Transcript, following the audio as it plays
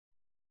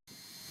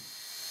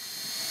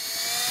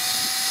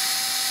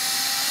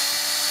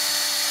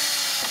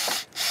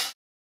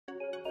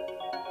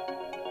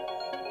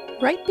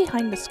Right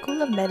behind the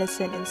School of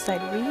Medicine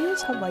inside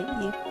Reuse,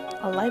 Hawaii,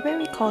 a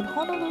library called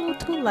Honolulu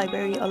Tool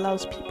Library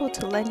allows people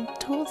to lend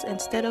tools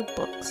instead of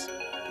books.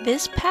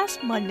 This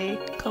past Monday,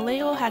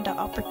 Kaleo had the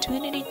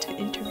opportunity to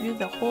interview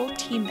the whole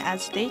team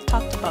as they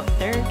talked about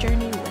their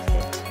journey with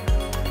it.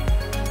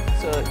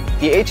 So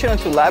the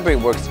H&O2 library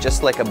works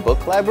just like a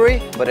book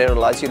library, but it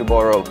allows you to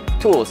borrow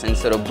tools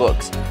instead of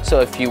books.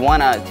 So if you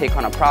want to take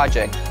on a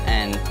project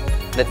and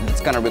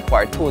that's going to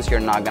require tools, you're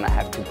not going to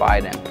have to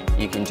buy them.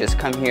 You can just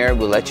come here,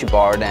 we'll let you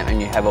borrow them,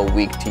 and you have a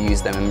week to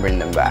use them and bring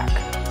them back.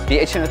 The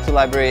H&O2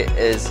 library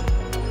is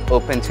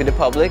open to the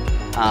public.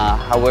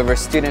 However,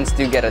 students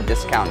do get a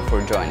discount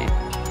for joining.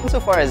 So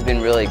far it's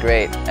been really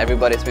great.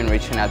 Everybody's been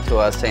reaching out to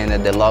us saying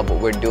that they love what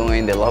we're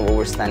doing, they love what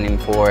we're standing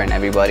for, and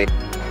everybody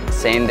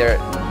saying they're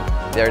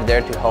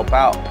there to help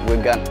out.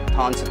 We've got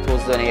tons of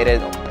tools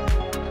donated.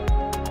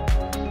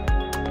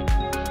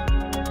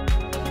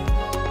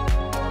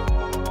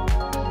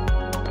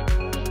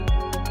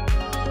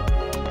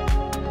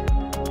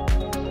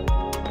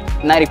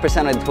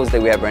 90% of the tools that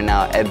we have right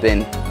now have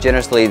been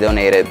generously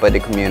donated by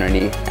the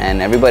community,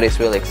 and everybody's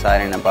really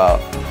excited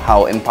about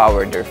how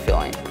empowered they're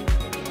feeling.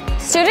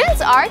 Students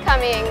are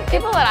coming.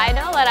 People that I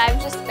know that I've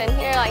just been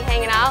here like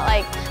hanging out.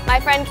 Like my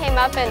friend came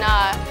up and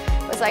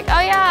was like,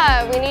 "Oh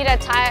yeah, we need a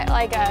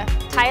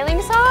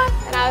tiling saw,"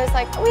 and I was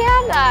like, oh, "We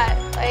have that."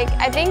 Like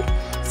I think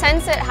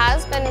since it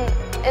has been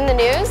in the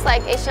news,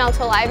 like H&O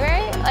Tool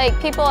Library, like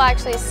people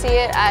actually see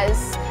it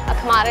as a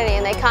commodity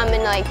and they come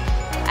and like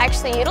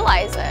actually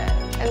utilize it.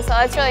 And so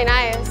that's really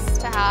nice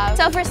to have.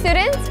 So for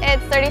students,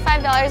 it's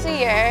 $35 a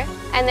year,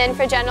 and then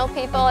for general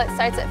people, it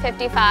starts at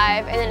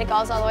 $55, and then it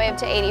goes all the way up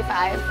to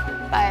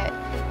 $85. But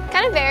it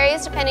kind of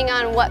varies depending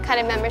on what kind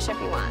of membership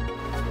you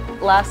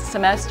want. Last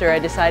semester, I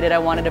decided I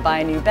wanted to buy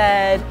a new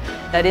bed.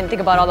 I didn't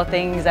think about all the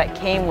things that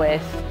came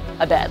with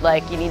a bed.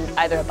 Like you need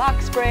either a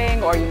box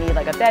spring or you need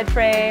like a bed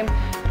frame.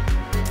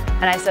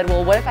 And I said,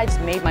 well, what if I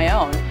just made my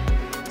own?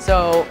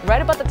 So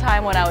right about the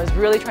time when I was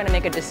really trying to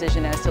make a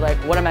decision as to like,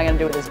 what am I going to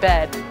do with this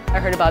bed, I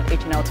heard about the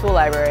H&O Tool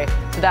Library,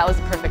 so that was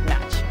the perfect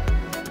match.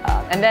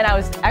 And then I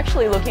was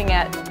actually looking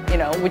at,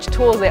 which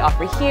tools they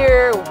offer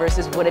here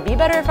versus would it be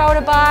better if I were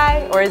to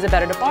buy or is it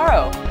better to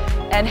borrow?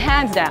 And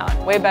hands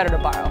down, way better to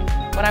borrow.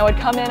 When I would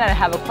come in and I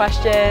have a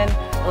question,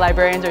 the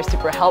librarians are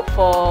super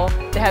helpful.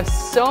 They have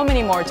so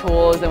many more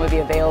tools than would be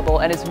available,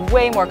 and it's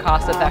way more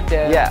cost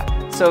effective.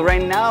 Yeah, so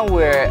right now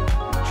we're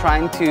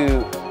trying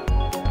to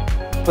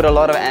put a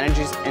lot of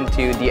energies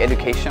into the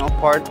educational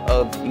part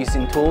of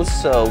using tools.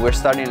 So we're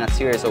starting a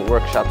series of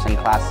workshops and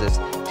classes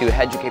to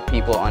educate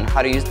people on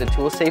how to use the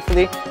tools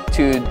safely,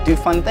 to do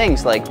fun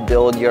things like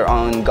build your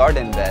own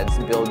garden beds,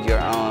 build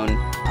your own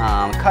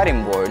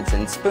cutting boards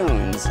and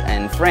spoons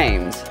and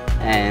frames,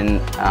 and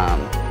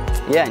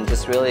yeah, and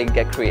just really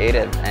get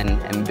creative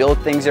and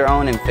build things your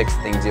own and fix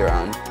things your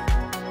own.